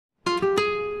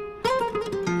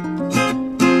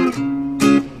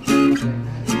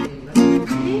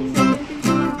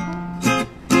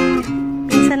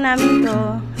namin to,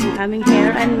 ang aming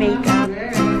hair and makeup.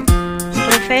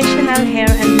 Professional hair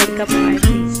and makeup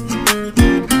artist.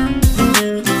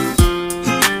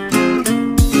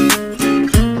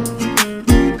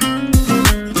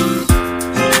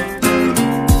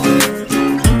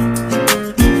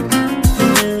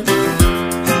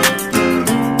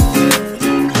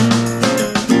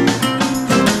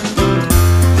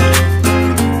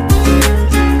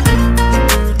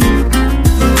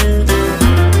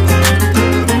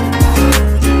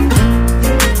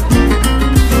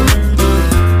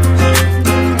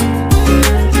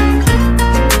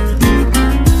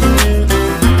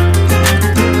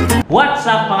 What's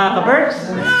up mga ka-BERKS?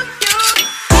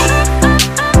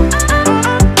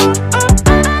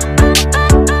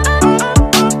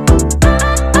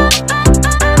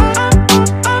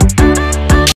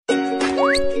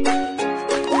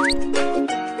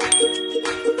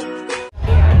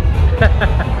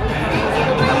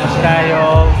 Tapos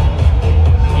tayo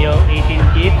yung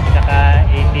 18 kids, saka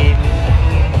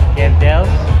 18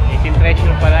 candles, 18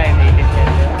 treasure pala and 18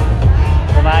 candles.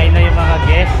 Kumain na yung mga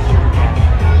guests.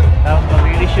 Tapos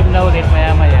mag-resume na ulit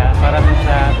maya-maya para dun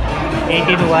sa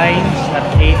 18 wines at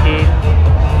 18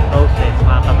 roses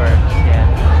mga ka-BERKS. Yan.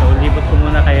 So libot ko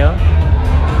muna kayo.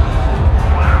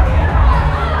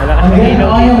 Malakas na ilaw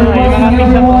dito. Ay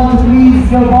mga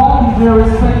pizza po.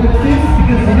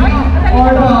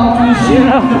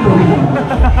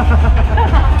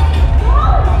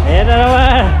 Ayan na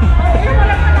naman.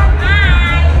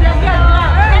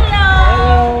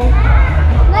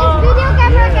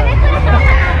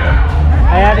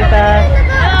 Ayan, Tita.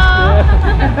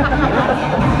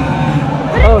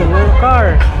 Oh, your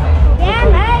car. Yeah,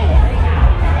 hi.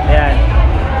 Ayan.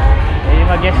 Ayan yung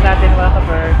mag-guest natin mga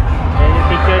ka-BERKS. Ayan yung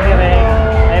teacher ni Rek.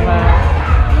 Hi, ma.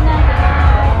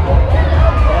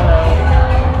 Hello.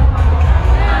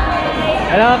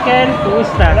 Hello, Ken.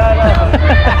 Kumusta? Laki.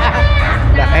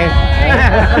 Baby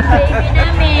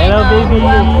namin. Hello, baby.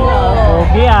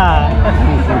 Okay, ah.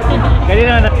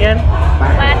 Kanina anak yan?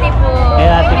 Pati po.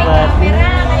 Kaya ate Pati.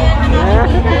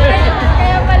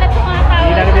 Kaya pala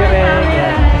tumatawag. Hindi na ka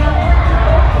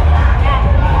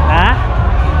ha?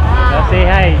 So, say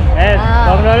hi. Eh,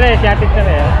 Kong Nole, si Ate na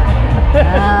rin.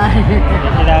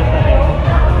 Sinakta rin.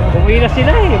 Umuwi na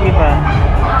sila eh, yung iba.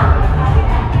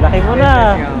 Laki mo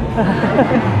na.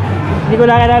 Hindi ko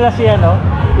nakilala si ano,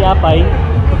 si Apay.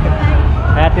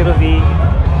 Kaya Ate Ruby.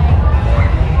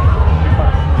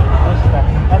 Basta.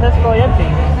 Nasas ko yan, si.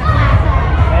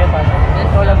 Kaya pa.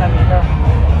 Ito lang nandito.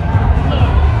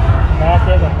 Kaya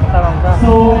siya, matamang ka.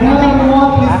 So now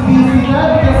everyone is busy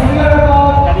because we are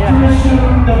about to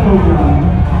resume the program.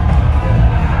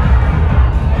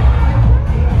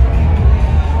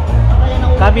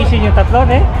 Kabisin yung tatlo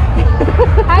eh.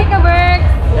 Hi, ka-BERKS.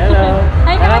 Hello.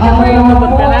 Hi, ka-BERKS.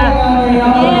 Lumabot ka na.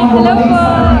 Yes, hello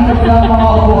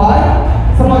po.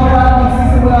 Sapagkat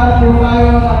magsisimula po tayo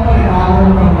ng pag-aaral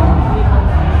naman.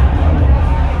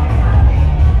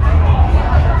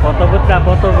 Photobooth ka,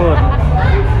 photobooth.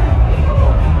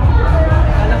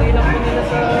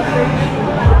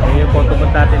 Ayan yung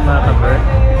photobooth natin mga ka-BERKS.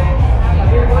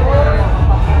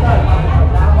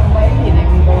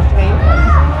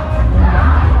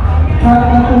 Kaya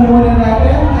na po muna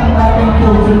natin ang ating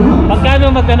closing room.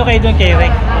 Magkano kayo doon kay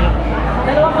Rek?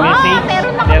 Message?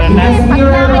 Meron na Meron na?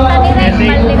 Pag nakita ni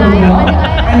Rek, maligaya.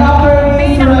 And after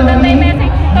this Pinakamatay message.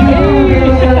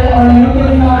 you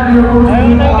can have your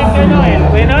closing Ayaw room na kay Noel.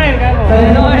 Kuya Noel, kamo?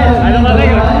 Ano ka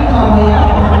ngayon?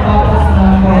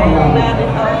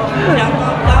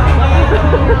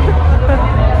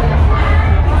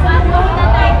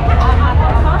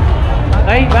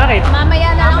 Ay, bakit?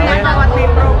 Mamaya na lang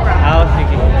natin. Ah,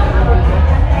 sige.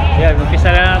 Yan, umpisa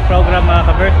na ang program mga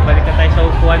ka-BERKS. Balik na tayo sa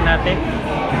upuan natin.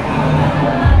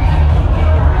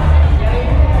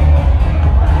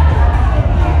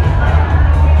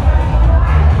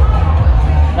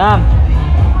 Nam,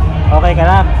 okay ka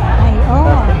lang? Ay,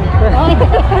 oo.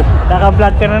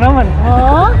 Naka-vlog ka na naman.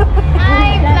 Oo?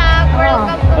 Hi, vlog.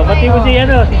 Welcome to Kabati mo si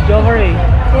ano, si Jover eh.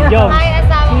 Si Jom. Hi,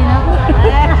 asawa ko.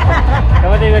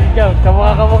 Kabati mo si Jom.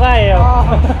 Kamukha eh. Oh.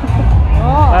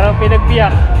 Parang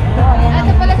pinagbiyak.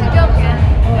 Ito pala si Jom yan.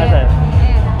 Asan?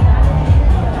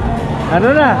 Ano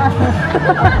na?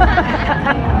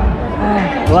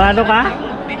 Ano ka?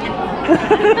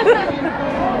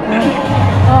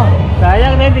 Oh,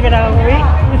 sayang na hindi ka nakauwi.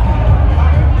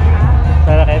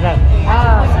 Sana kayo lang.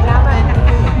 Salamat.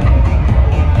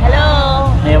 Hello.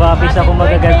 May mga pisa akong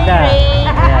magaganda. Ayan.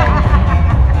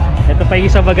 Ito pa yung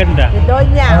isang maganda.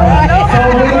 Donya. So,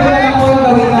 ito na po yung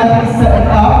gawin natin sa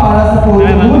para sa photo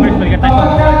Ay, mga booth. ka-BERKS, balikan tayo.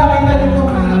 Pagka nakita nyo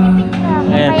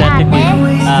Ayan, 30 feet.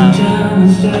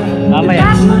 Mamaya.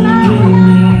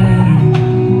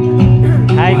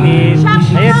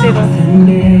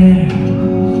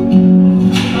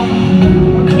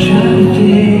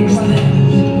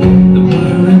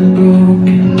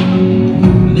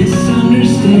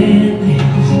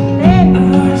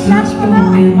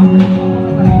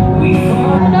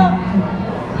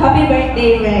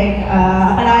 birthday, Reg.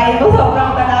 Akalain ko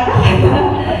sobrang talaga.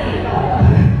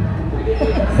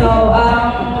 So,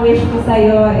 ang wish ko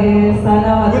sa'yo is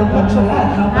sana matupad mo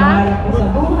lahat ng pangarap ko sa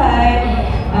buhay.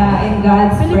 In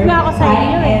God's perfect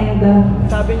time, and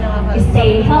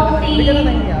stay healthy,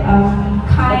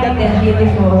 kind, and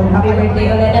beautiful. Happy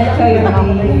birthday ulit. Enjoy your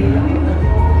day.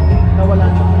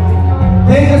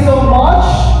 Thank you so much.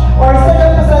 Our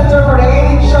second presenter for the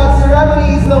 18 shot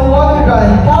ceremony is the wonderful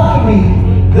Khiroppi,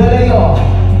 De Leon.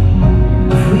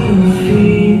 We will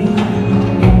feel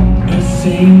the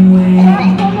same way,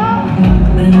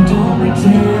 then don't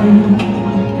pretend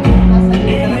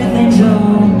everything's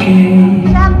okay.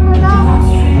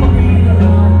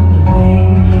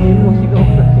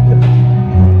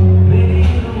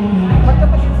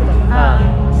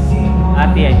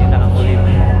 Ate yan yung nakakulit.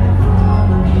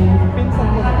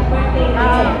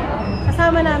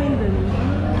 Kasama namin dun.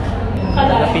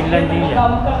 Sa Finland din yan.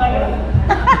 Paano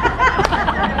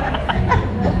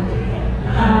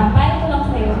ko lang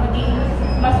sa'yo, maging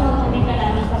mas mabuting ka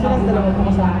namin sa mga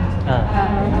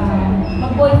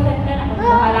mag-boyfriend ka na kung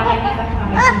bahala kayo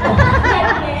magkakain.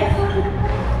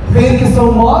 Thank you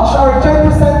so much. Our third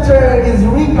presenter is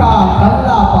Rika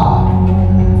Kanlapa.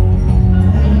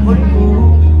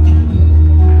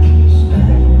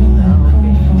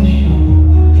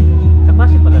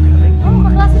 Kaklase pala na rin. Oo,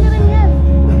 kaklase na rin yan.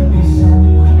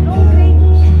 Noong grade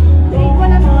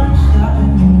 1 na to.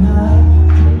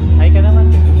 Hi ka naman.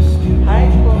 Hi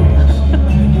po.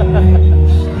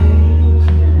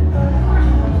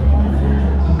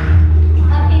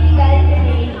 Happy regarding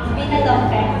today. It's been a long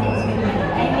time since we met.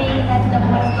 I may not know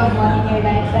what's going on in your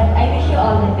life, but I wish you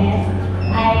all the best.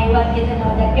 I want you to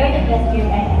know that you're the best girl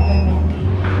I ever met.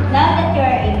 Now that you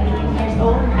are 18 years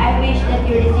old, I wish that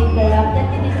you receive the love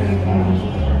that you deserve every day.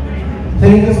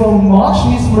 Thank you so much,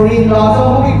 Miss Maureen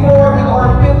Lazo. Moving forward with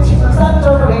our fifth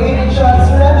presenter for the 18 shot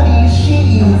ceremony,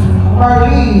 she is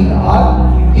Marlene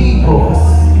Antigos.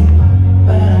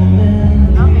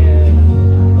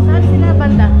 Saan sila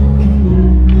banda?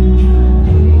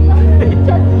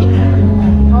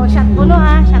 Oh, shot puno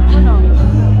ha, shot puno.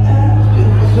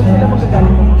 Doon sila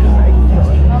magagaling mo sa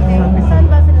Okay, saan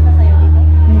ba sila nasayaw dito?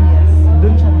 Yes.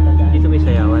 Doon siya magagaling. Dito may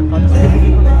sayawan. Tapos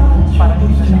ibigay ko na parang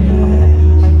hindi na siya pakilan.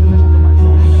 Doon na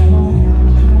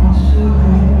siya tumasok.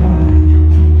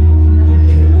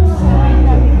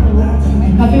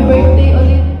 Happy birthday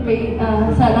ulit, Ray.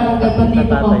 Sana hanggang nandito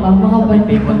ka pa, makabalik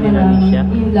ka pa ng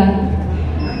Finland.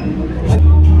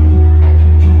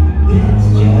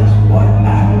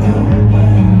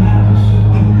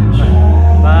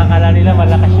 Baka akala nila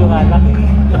malakas yung alak.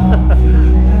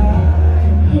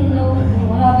 Hello,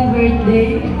 happy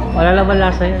birthday. Wala lang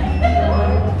malasa yan.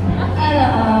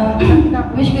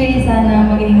 Wish ko yung sana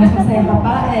maging mas masaya ka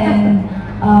pa and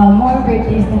more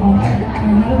birthdays to come.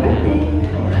 Happy birthday.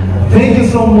 Thank you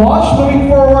so much. Moving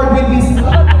forward with Miss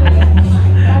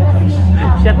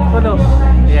Shot puno.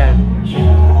 Ayan.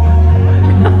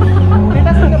 May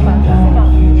nasa ka pa?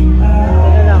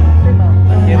 Ano lang.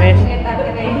 Si Res.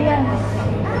 Ayan.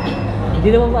 Hindi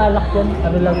naman maalak yan.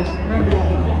 Ano lang.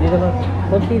 Hindi naman.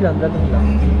 Konti lang. Ganun lang.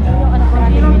 Yung anak ko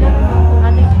natin nila.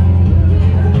 Ate.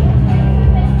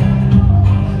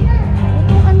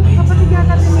 Ito ang kapatid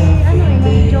yata ni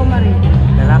ni Jo Marie.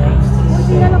 Lalaki. Kung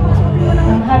sila na pagsukutin mo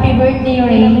lang. Happy birthday,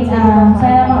 Ray.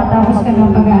 Sana makatapos ka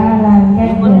ng pag-aaral.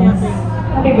 God bless.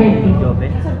 Happy birthday. Jobe.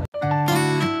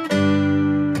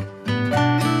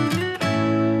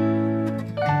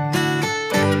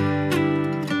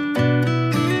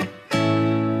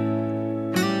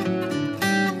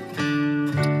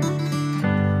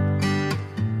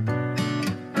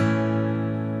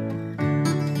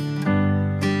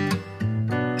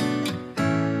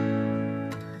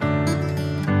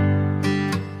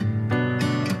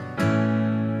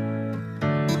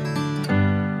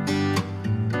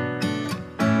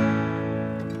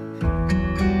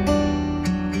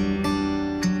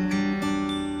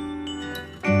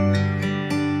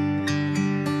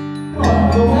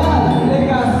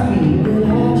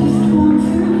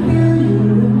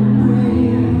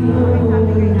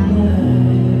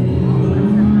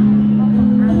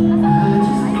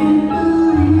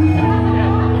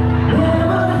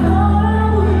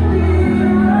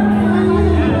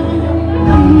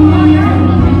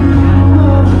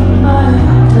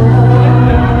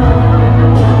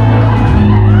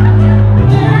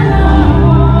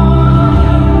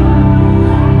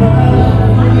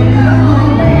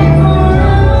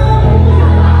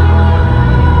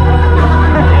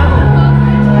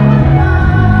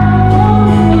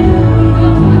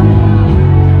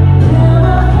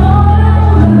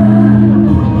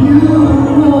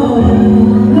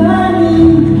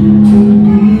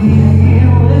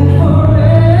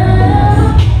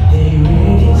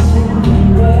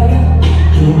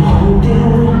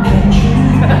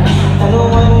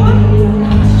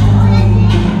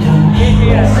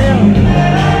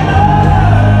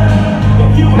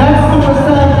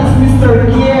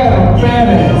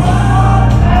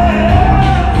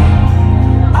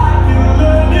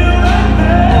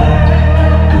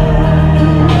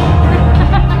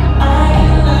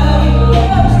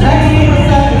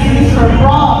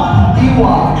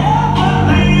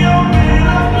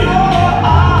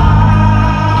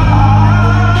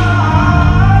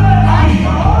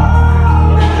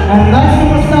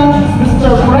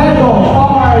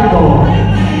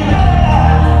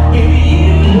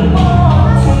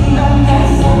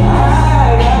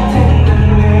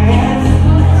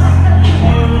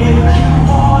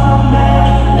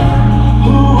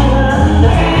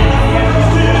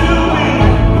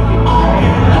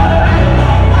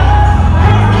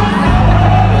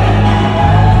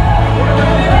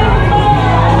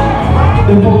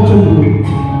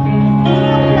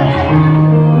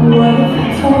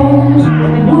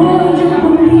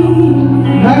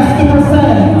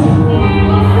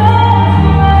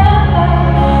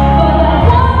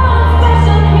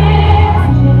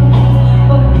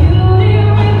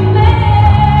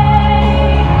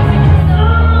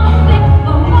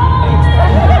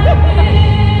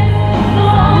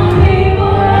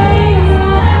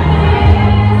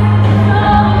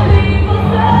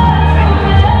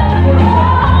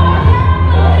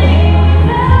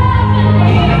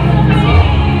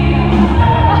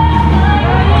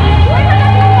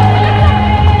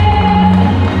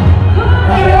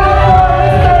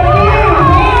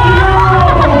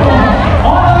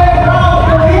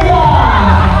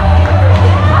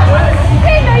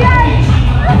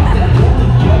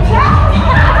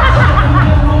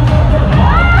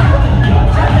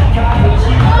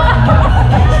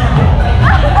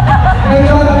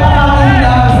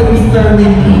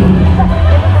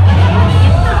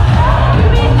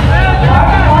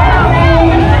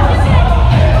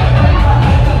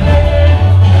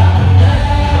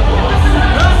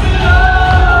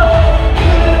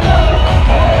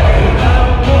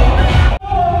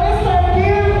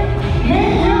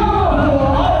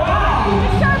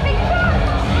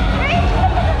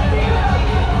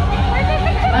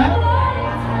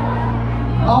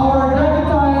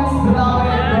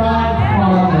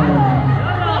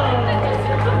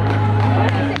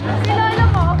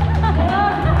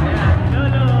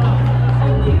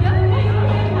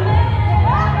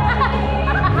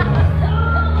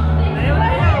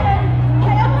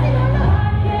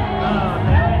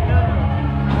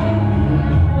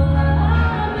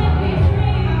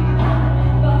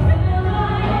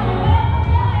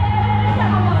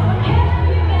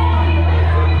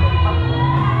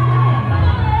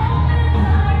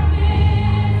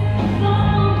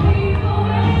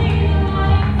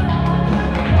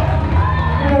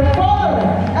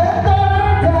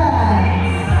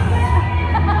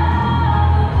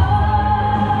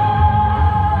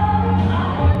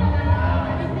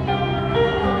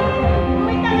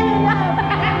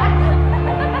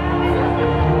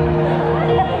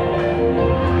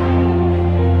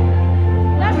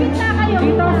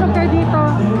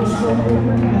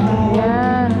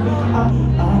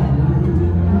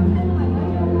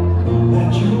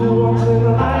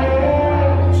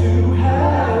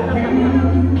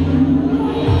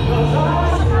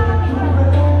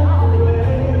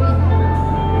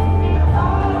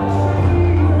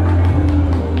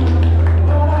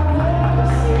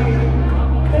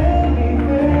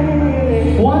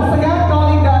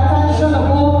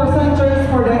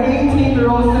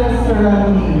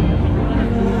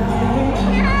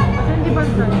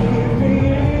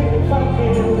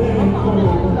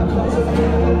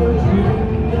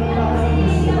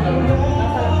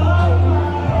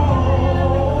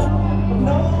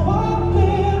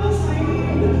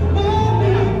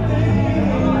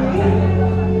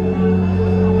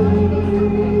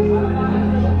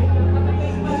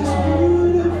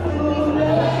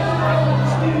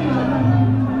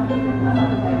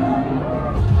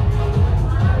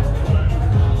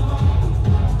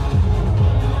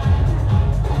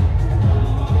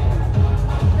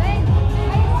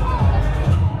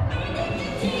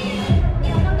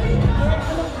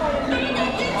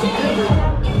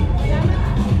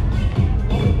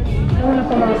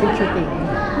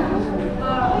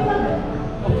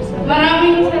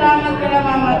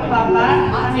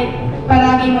 kahit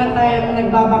palagi man tayo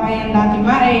nagbabangayan dati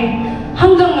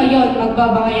hanggang ngayon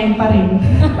magbabangayan pa rin.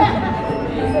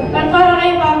 At para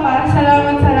kay Papa,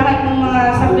 salamat sa lahat ng mga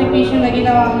sakripisyo na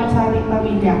ginawa mo sa ating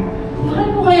pamilya.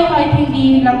 Mahal ko kayo kahit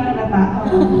hindi lang halata.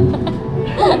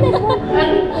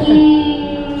 At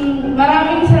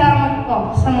maraming salamat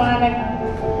po sa mga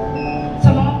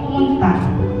pumunta,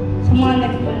 sa mga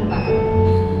nagpunta.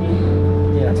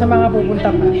 At sa mga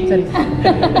pupunta pa. Sorry.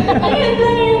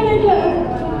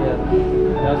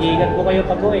 Mag-iingat po kayo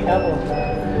pag-uwi, kapo.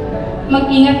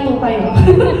 Mag-ingat po kayo.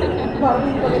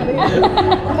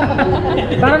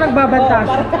 Parang nagbabanta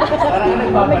siya.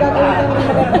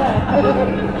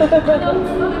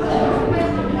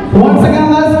 Once again,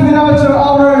 let's give it out to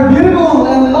our beautiful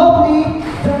and lovely.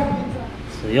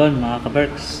 So yun mga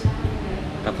ka-BERKS,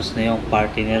 tapos na yung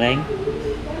party ni Reng.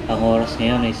 Ang oras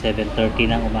ngayon ay 7:30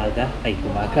 ng umaga.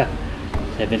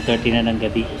 7:30 na ng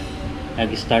gabi.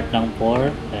 Nag-start ng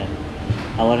 4 and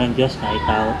awa ng Diyos,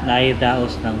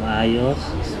 naidaos ng maayos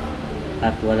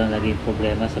at walang naging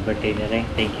problema sa birthday ni Reng.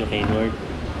 Thank you kay Lord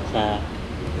sa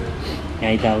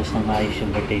naidaos ng maayos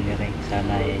yung birthday ni Reng.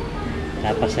 Sana ay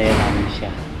napasaya namin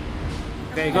siya.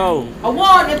 Okay, go! A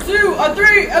 1, a 2, a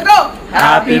 3, a go!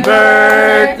 Happy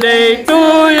birthday to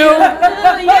you!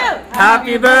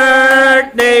 Happy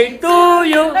birthday to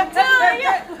you!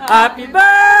 Happy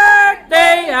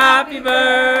birthday! Happy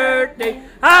birthday!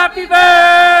 Happy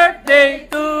birthday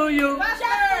to you!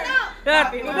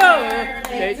 Happy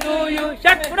birthday to you!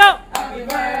 Shut up! Happy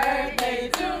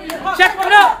birthday to you! Shut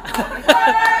up!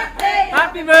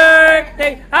 Happy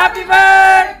birthday! Happy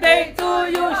birthday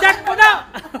to you! Shut up!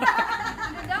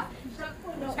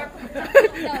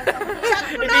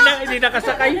 Hindi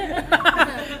nakasakay.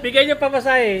 Bigay niyo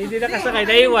pamasahe, hindi nakasakay,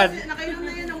 naiwan. Nakainom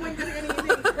na yun ng wine kasi kanina.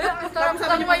 Tapos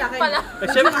sabi niyo sa akin.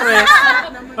 Siyempre.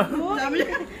 Sabi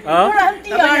niya. Oh?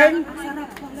 Yan.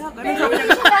 Ganun sabi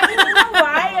niya.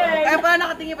 Kaya pala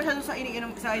nakatingin pa siya sa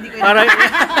iniinom sa hindi ko. Parang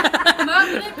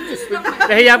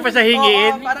nahiya pa sa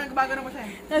hingiin. Oo, parang bago naman siya.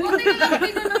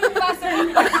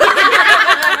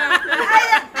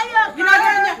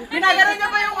 Ginagano niya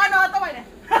pa yung ano, tawag niya.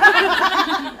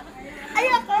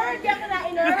 Ayoko, di ako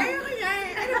na-inor. Ayoko niya.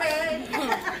 Ano ba yan?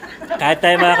 Kahit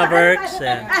tayo mga ka-BERKS.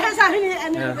 Ay, sabi niya,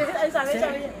 ano, sabi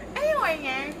niya. Ayoko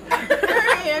niya.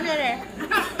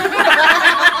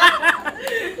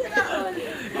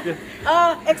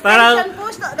 Extension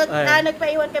post,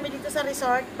 nagpaiwan kami dito sa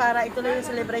resort para ituloy yung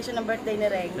celebration ng birthday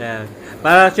ni Reng. Yeah.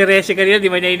 Parang si Resi kanina,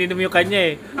 di man niya ininom yung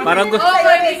kanya eh. Parang gusto,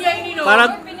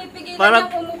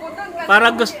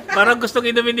 parang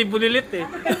gustong inumin ni Bulilit eh.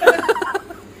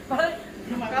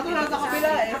 Kaso nasa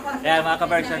kabila eh. Ayan mga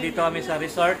ka-BERKS, nandito kami sa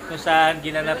resort kung saan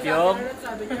ginanap yung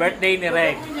birthday ni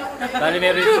Reng. Bali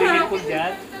meron yung swimming pool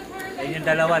dyan. Ayun yung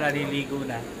dalawa, naliligo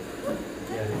na.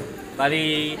 Ayan.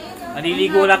 Bali,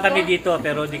 maniligo lang kami dito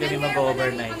pero hindi kami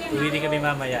mag-overnight. Uwi din kami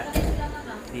mamaya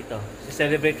dito.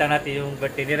 I-celebrate lang natin yung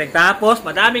birthday ni Reng. Tapos,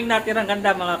 madaming natirang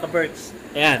ganda mga ka-BERKS.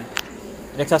 Ayan.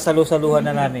 Nagsasalu-saluhan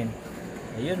na namin.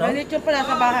 Ayun o. Malit yung pala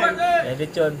sa bahay.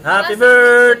 Edit yun. Happy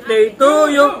birthday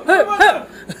to you!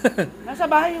 Nasa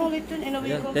bahay yung lechon,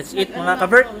 inuwi ko. That's it mga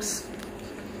ka-BERKS.